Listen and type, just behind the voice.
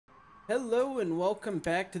Hello and welcome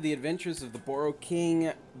back to the adventures of the Boro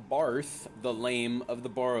King Barth, the Lame of the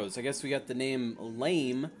Boros. I guess we got the name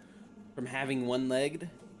Lame from having one-legged.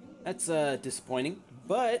 That's disappointing,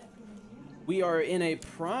 but we are in a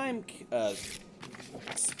prime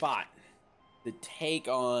spot to take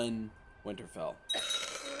on Winterfell.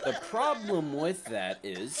 The problem with that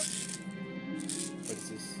is, what is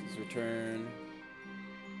this? His return.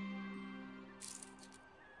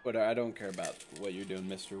 But I don't care about what you're doing,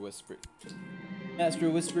 Mr. Whisper. Master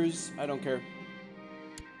Whispers, I don't care.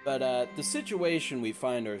 But the situation we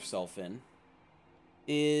find ourselves in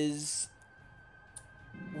is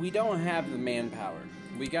we don't have the manpower.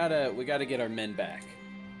 We gotta get our men back.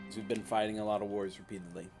 Because we've been fighting a lot of wars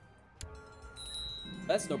repeatedly.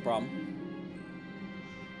 That's no problem.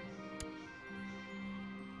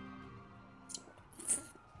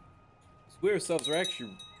 We ourselves are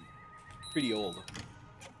actually pretty old.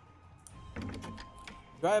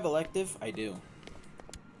 Do I have elective? I do.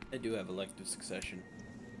 I do have elective succession.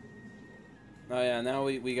 Oh yeah, now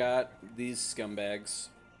we got these scumbags.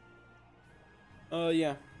 Oh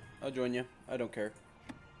yeah, I'll join you. I don't care.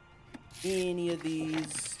 Any of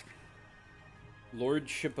these.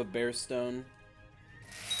 Lordship of Bearstone.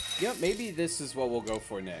 Yep, maybe this is what we'll go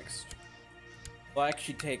for next. We'll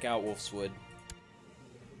actually take out Wolfswood.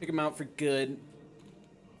 Take them out for good.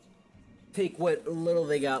 Take what little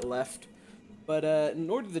they got left. But in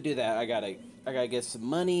order to do that, I gotta get some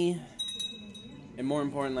money, and more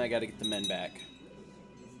importantly, I gotta get the men back.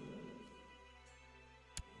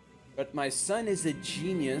 But my son is a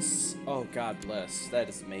genius. Oh, God bless. That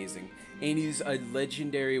is amazing. And he's a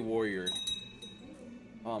legendary warrior.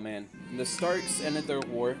 Oh man, and the Starks ended their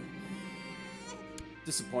war.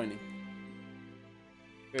 Disappointing.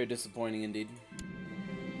 Very disappointing indeed.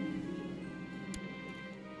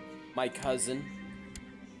 My cousin.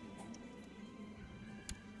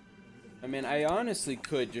 I mean, I honestly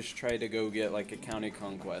could just try to go get, like, a county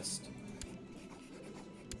conquest.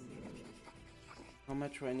 How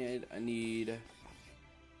much do I need? I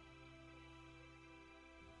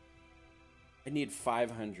need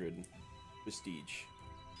 500 prestige.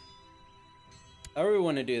 I really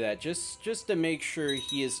want to do that, just to make sure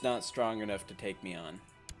he is not strong enough to take me on.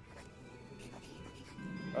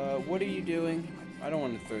 What are you doing? I don't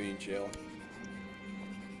want to throw you in jail.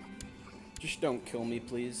 Just don't kill me,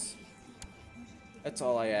 please. That's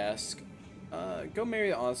all I ask. Go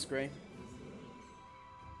marry Osprey.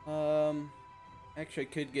 Actually, I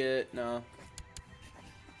could get, no.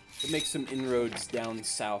 Could make some inroads down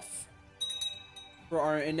south. For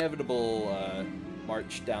our inevitable,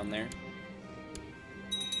 march down there.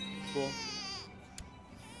 Cool.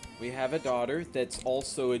 We have a daughter that's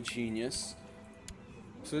also a genius.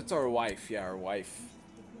 So it's our wife, yeah, our wife.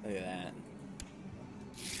 Look at that.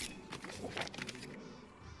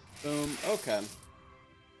 Boom, okay.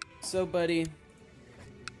 So, buddy,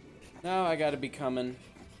 now I gotta be coming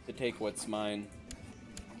to take what's mine.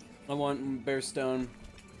 I want Bearstone.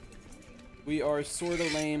 We are sorta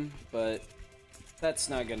lame, but that's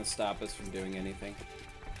not gonna stop us from doing anything.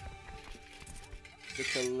 Get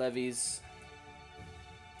the levies.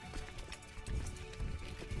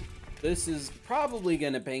 This is probably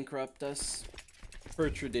gonna bankrupt us, per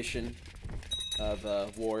tradition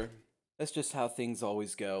of war. That's just how things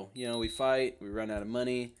always go. You know, we fight, we run out of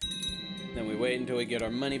money, then we wait until we get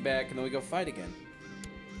our money back, and then we go fight again.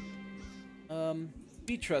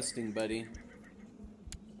 Be trusting, buddy.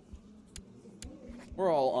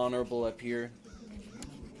 We're all honorable up here.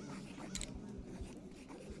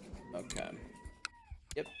 Okay.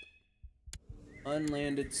 Yep.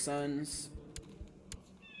 Unlanded sons.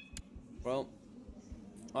 Well,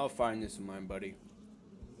 I'll find this in mine, buddy.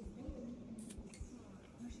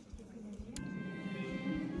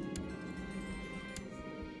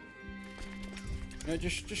 No,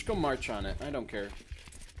 just go march on it. I don't care.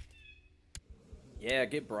 Yeah,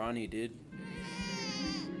 get brawny, dude.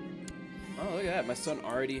 Oh, look at that. My son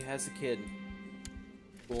already has a kid.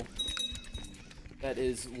 Cool. That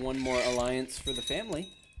is one more alliance for the family.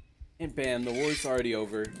 And bam, the war's already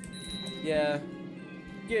over. Yeah.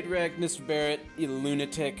 Get wrecked, Mr. Barrett, you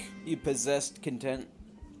lunatic. You possessed content.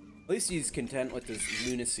 At least he's content with his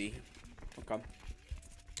lunacy. Okay.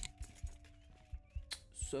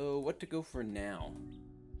 So, what to go for now?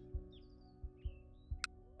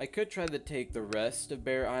 I could try to take the rest of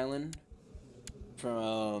Bear Island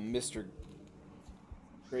from Mr.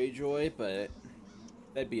 Greyjoy, but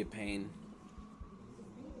that'd be a pain.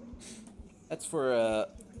 That's for,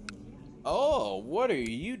 oh, what are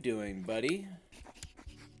you doing, buddy?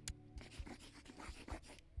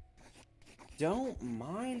 Don't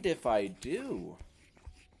mind if I do.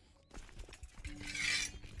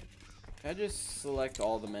 Can I just select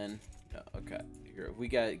all the men? No, okay. Here, we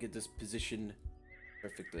gotta get this positioned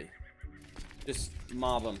perfectly. Just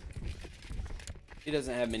mob him. He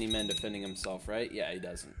doesn't have many men defending himself, right? Yeah, he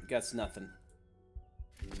doesn't. He got nothing.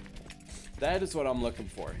 That is what I'm looking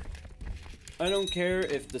for. I don't care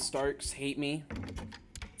if the Starks hate me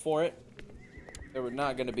for it. They're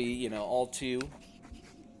not gonna be, you know, all too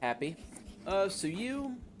happy. So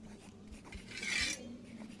you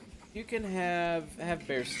can have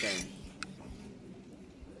Bearstone.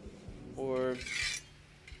 Or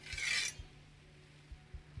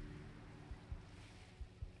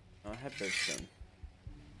I'll have Bearstone.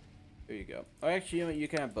 There you go. Oh, actually, you know what? You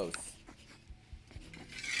can have both.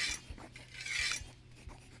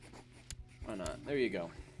 Why not? There you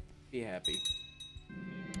go. Be happy.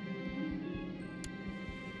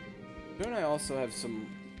 Don't I also have some...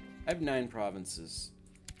 I have 9 provinces.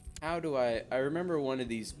 How do I remember one of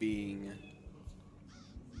these being...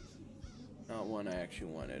 Not one I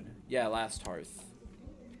actually wanted. Yeah, Last Hearth.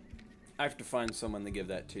 I have to find someone to give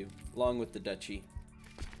that to. Along with the duchy.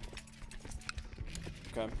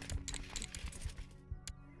 Okay.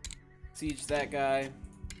 Siege that guy.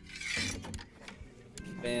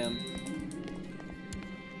 Bam.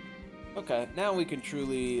 Okay, now we can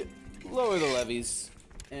truly lower the levies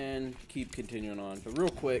and keep continuing on. But real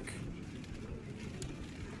quick,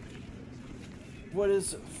 what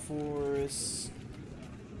is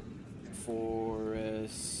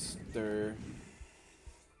Forester?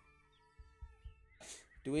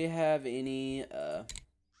 Do we have any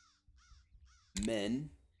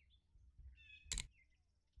men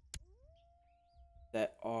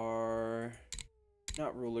that are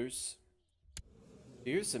not rulers?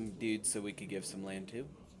 Here's some dudes that we could give some land to.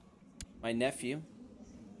 My nephew.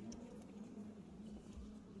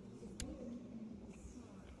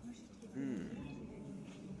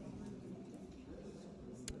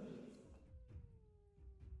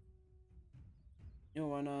 You know,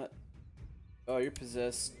 why not? Oh, you're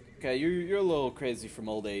possessed. Okay, you're a little crazy from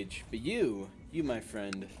old age. But you, my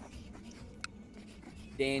friend,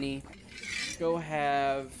 Danny, go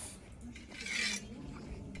have...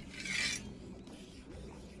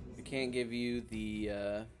 I can't give you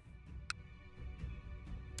the,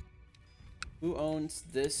 Who owns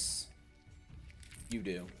this? You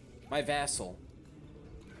do. My vassal.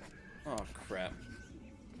 Oh, crap.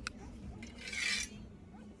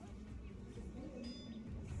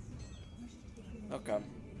 Okay.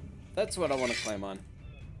 That's what I want to claim on.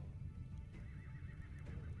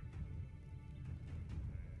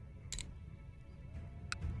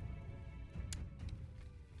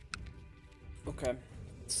 Okay.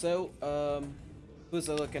 So, who's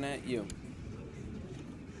I looking at? You.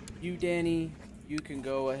 You, Danny, you can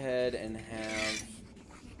go ahead and have,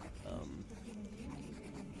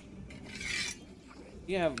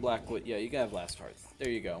 you can have Blackwood. Yeah, you can have Last Hearth. There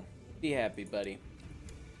you go. Be happy, buddy.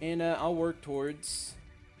 And, I'll work towards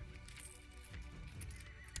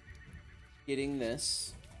getting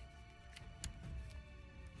this.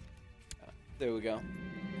 There we go.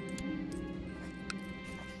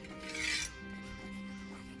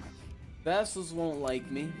 Vassals won't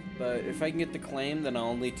like me, but if I can get the claim, then I'll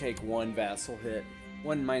only take 1 vassal hit.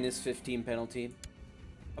 1 -15 penalty.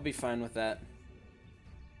 I'll be fine with that.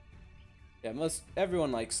 Yeah,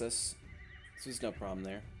 everyone likes us, so there's no problem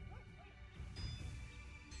there.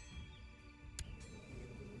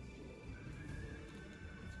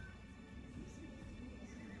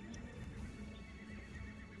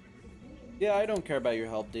 Yeah, I don't care about your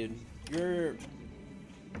help, dude. Your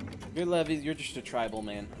levies, you're just a tribal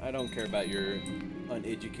man. I don't care about your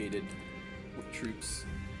uneducated troops.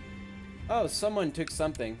 Oh, someone took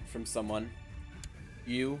something from someone.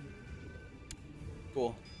 You.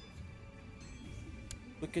 Cool.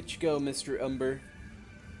 Look at you go, Mr. Umber.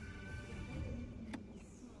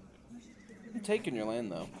 I'm taking your land,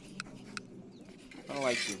 though. I don't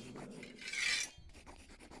like you.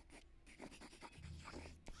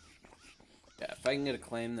 Yeah, if I can get a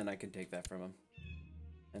claim, then I can take that from him.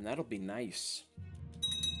 And that'll be nice.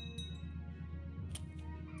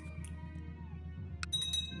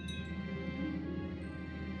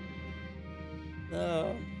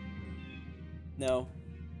 No.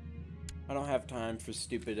 I don't have time for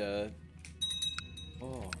stupid,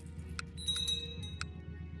 Oh.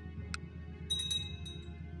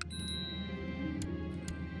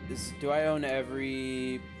 Do I own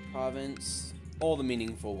every province? All the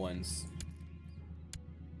meaningful ones.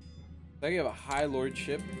 I have a high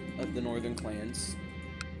lordship of the northern clans.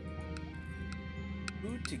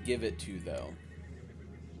 Who to give it to, though?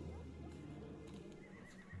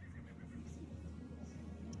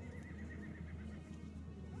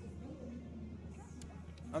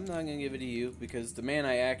 I'm not gonna give it to you because the man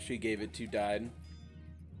I actually gave it to died.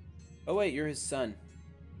 Oh wait, you're his son.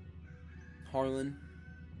 Harlan.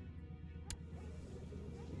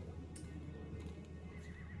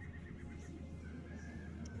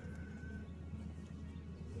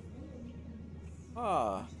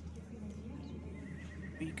 Ah.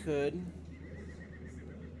 We could.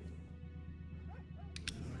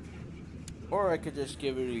 Or I could just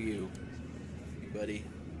give it to you, buddy.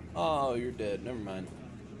 Oh, you're dead. Never mind.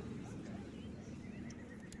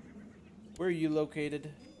 Where are you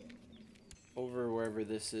located? Over wherever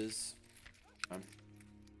this is.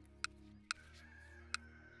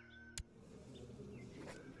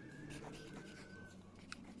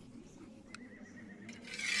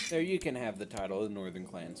 There, you can have the title of Northern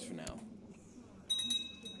Clans for now.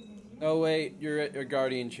 Oh wait, your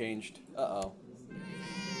guardian changed. Uh-oh.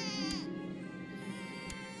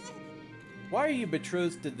 Why are you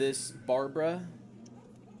betrothed to this Barbara?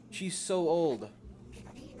 She's so old.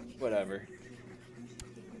 Whatever.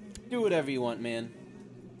 Do whatever you want, man.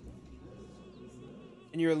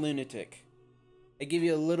 And you're a lunatic. I give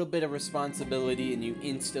you a little bit of responsibility and you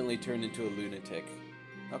instantly turn into a lunatic.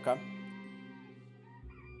 Okay.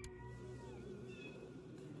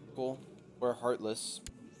 Cool. We're heartless.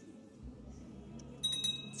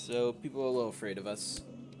 So people are a little afraid of us.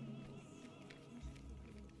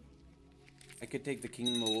 I could take the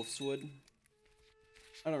Kingdom of Wolfswood.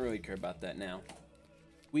 I don't really care about that now.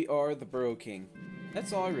 We are the Burrow King.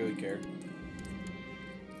 That's all I really care.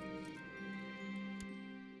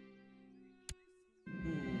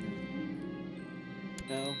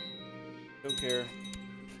 No. Don't care.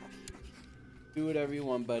 Do whatever you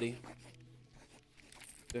want, buddy.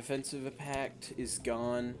 Defensive Pact is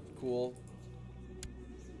gone. Cool.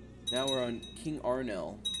 Now we're on King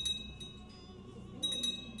Arnell.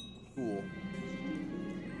 Cool.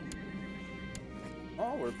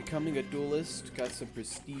 Oh, we're becoming a duelist. Got some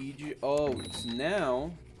prestige. Oh, so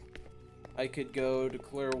now I could go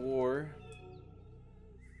declare war.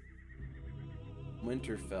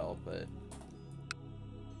 Winterfell, but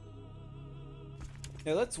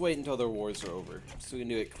yeah, let's wait until their wars are over so we can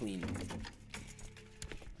do it clean.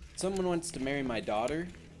 Someone wants to marry my daughter.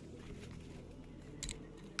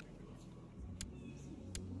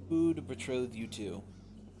 Who to betroth you to?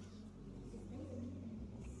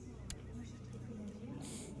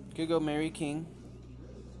 Could go marry king.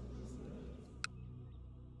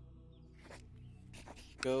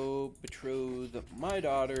 Go betroth my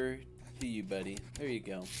daughter to you, buddy. There you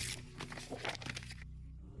go.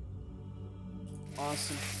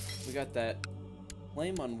 Awesome. We got that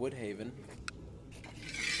claim on Woodhaven.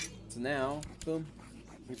 So now, boom,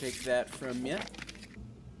 we take that from you.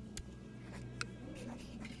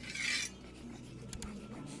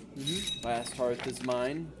 Last hearth is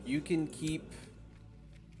mine. You can keep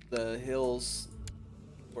the hills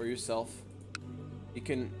for yourself. You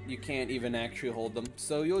can't even actually hold them,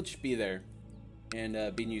 so you'll just be there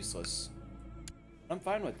and being useless. I'm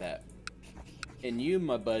fine with that. And you,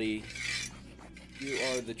 my buddy, you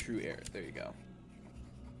are the true heir. There you go.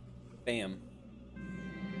 Bam.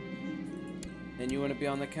 And you want to be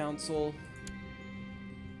on the council?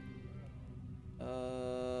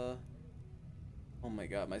 Oh my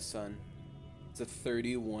god, my son. It's a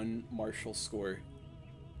 31 martial score.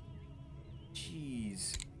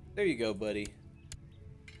 Jeez. There you go, buddy.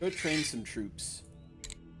 Go train some troops.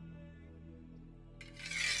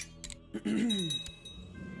 You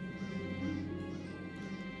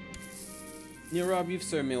know, Rob, you've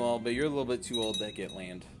served me well, but you're a little bit too old to get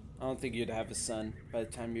land. I don't think you'd have a son by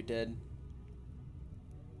the time you're dead.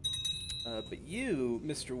 But you,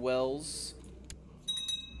 Mr. Wells,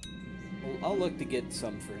 well, I'll look to get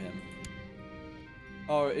some for him.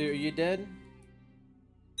 Oh, are you dead?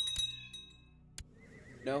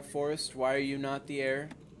 No, Forrest, why are you not the heir?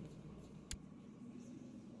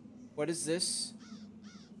 What is this?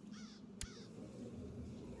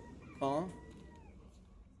 Huh?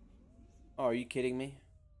 Oh, are you kidding me?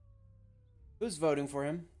 Who's voting for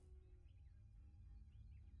him?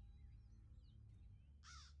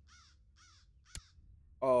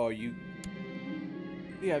 Oh, you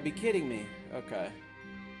gotta be kidding me. Okay.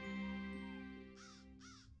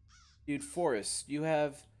 Dude, Forrest, you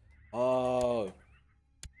have... Oh.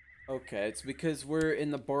 Okay, it's because we're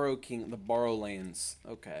in the Borrowlands.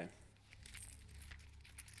 Okay.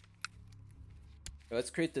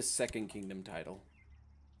 Let's create the second kingdom title.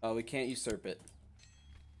 Oh, we can't usurp it.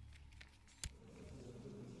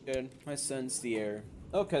 Good. My son's the heir.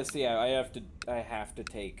 Okay, so yeah, I have to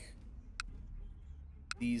take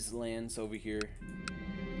these lands over here.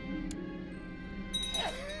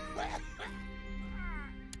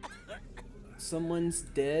 someone's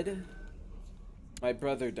dead. My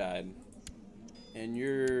brother died. And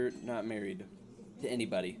you're not married to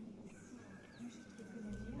anybody.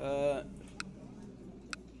 Who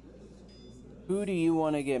do you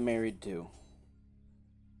want to get married to?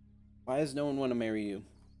 Why does no one want to marry you?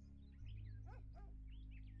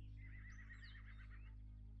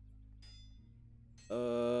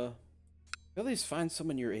 At least find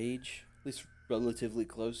someone your age, at least relatively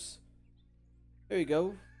close. There you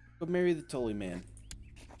go. Go marry the Tully man.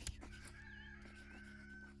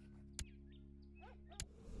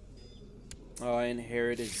 Oh, I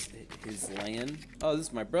inherit his land. Oh, this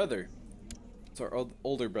is my brother. It's our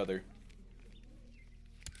older brother.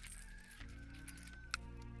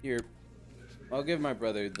 Here, I'll give my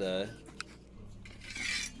brother the...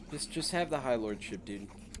 Just have the High Lordship, dude.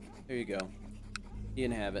 There you go. You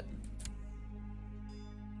can have it.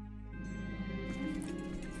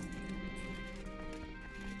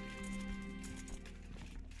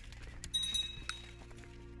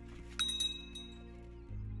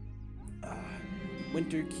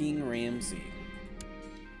 Winter King Ramsay.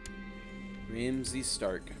 Ramsay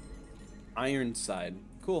Stark. Ironside.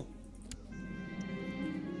 Cool.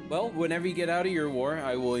 Well, whenever you get out of your war,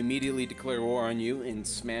 I will immediately declare war on you and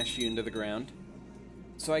smash you into the ground.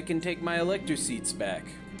 So I can take my elector seats back.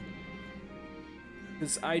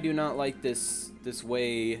 Because I do not like this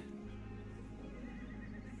way...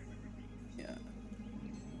 Yeah.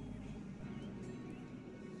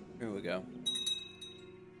 Here we go.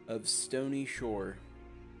 Of Stony Shore.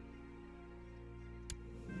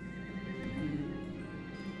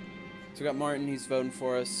 So we got Martin, he's voting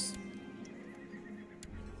for us.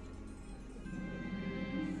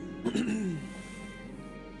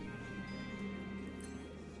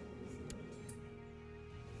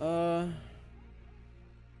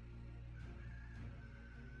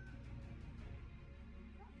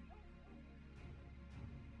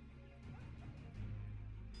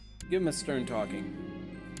 Give him a stern talking.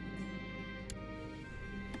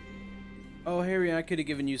 Oh, Harry, I could have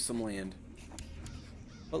given you some land.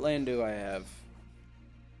 What land do I have?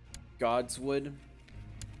 Godswood? I'm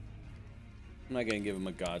not gonna give him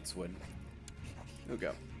a Godswood. Here we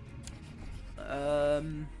go.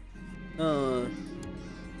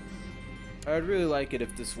 I'd really like it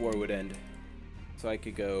if this war would end. So I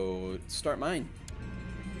could go start mine.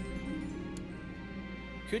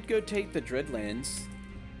 Could go take the Dreadlands.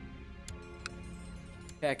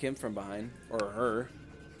 Attack him from behind. Or her.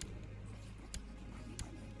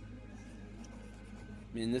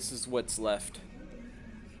 I mean, this is what's left.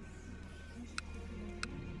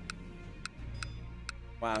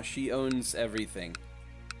 Wow, she owns everything.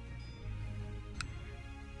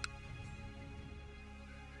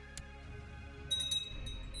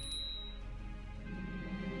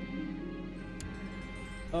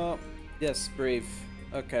 Oh, yes, brave.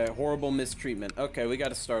 Okay, horrible mistreatment. Okay, we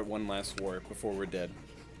gotta start one last war before we're dead.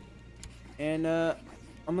 And, I'm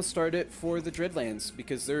gonna start it for the Dreadlands,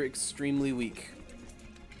 because they're extremely weak.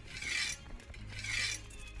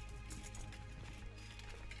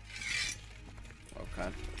 Okay.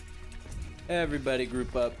 Everybody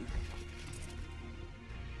group up.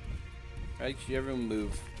 Actually, everyone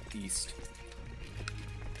move east.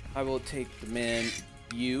 I will take the man,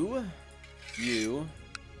 you, and you.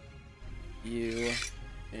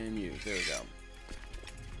 There we go.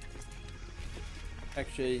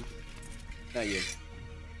 Actually, not you.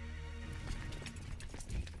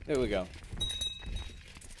 There we go.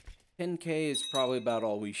 10k is probably about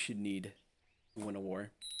all we should need to win a war.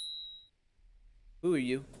 Who are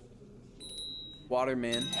you?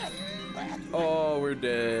 Waterman. Oh, we're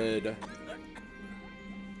dead.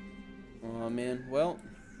 Oh, man. Well.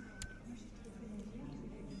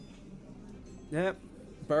 Yep.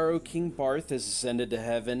 Burrow King Barth has ascended to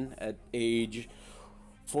heaven at age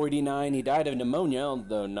 49. He died of pneumonia,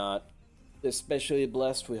 although not especially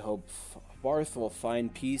blessed. We hope Barth will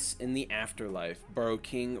find peace in the afterlife. Burrow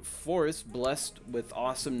King Forrest, blessed with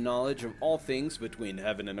awesome knowledge of all things between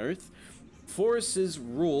heaven and earth. Forrest's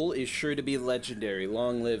rule is sure to be legendary.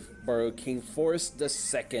 Long live Burrow King Forrest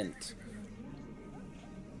II.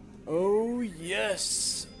 Oh,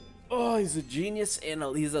 yes. Oh, he's a genius and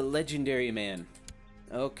he's a legendary man.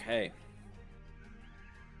 Okay.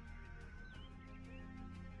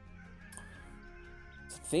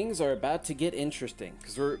 Things are about to get interesting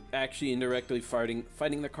because we're actually indirectly fighting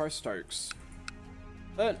the Karstarks.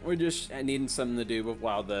 But we're just needing something to do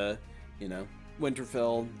while the,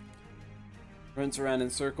 Winterfell runs around in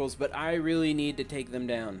circles. But I really need to take them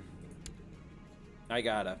down. I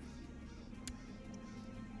gotta.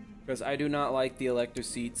 Because I do not like the elector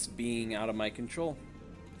seats being out of my control.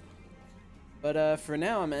 But for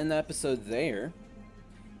now, I'm ending the episode there.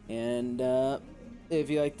 And if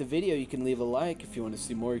you like the video, you can leave a like. If you want to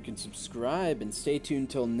see more, you can subscribe. And stay tuned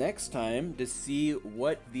till next time to see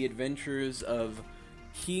what the adventures of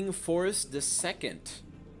King Forrest II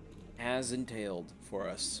has entailed for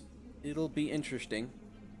us. It'll be interesting.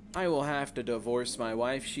 I will have to divorce my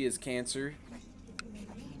wife. She has cancer.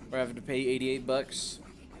 We're having to pay 88 bucks.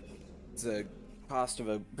 It's a cost of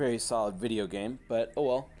a very solid video game, but oh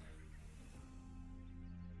well.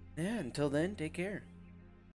 Yeah, until then, take care.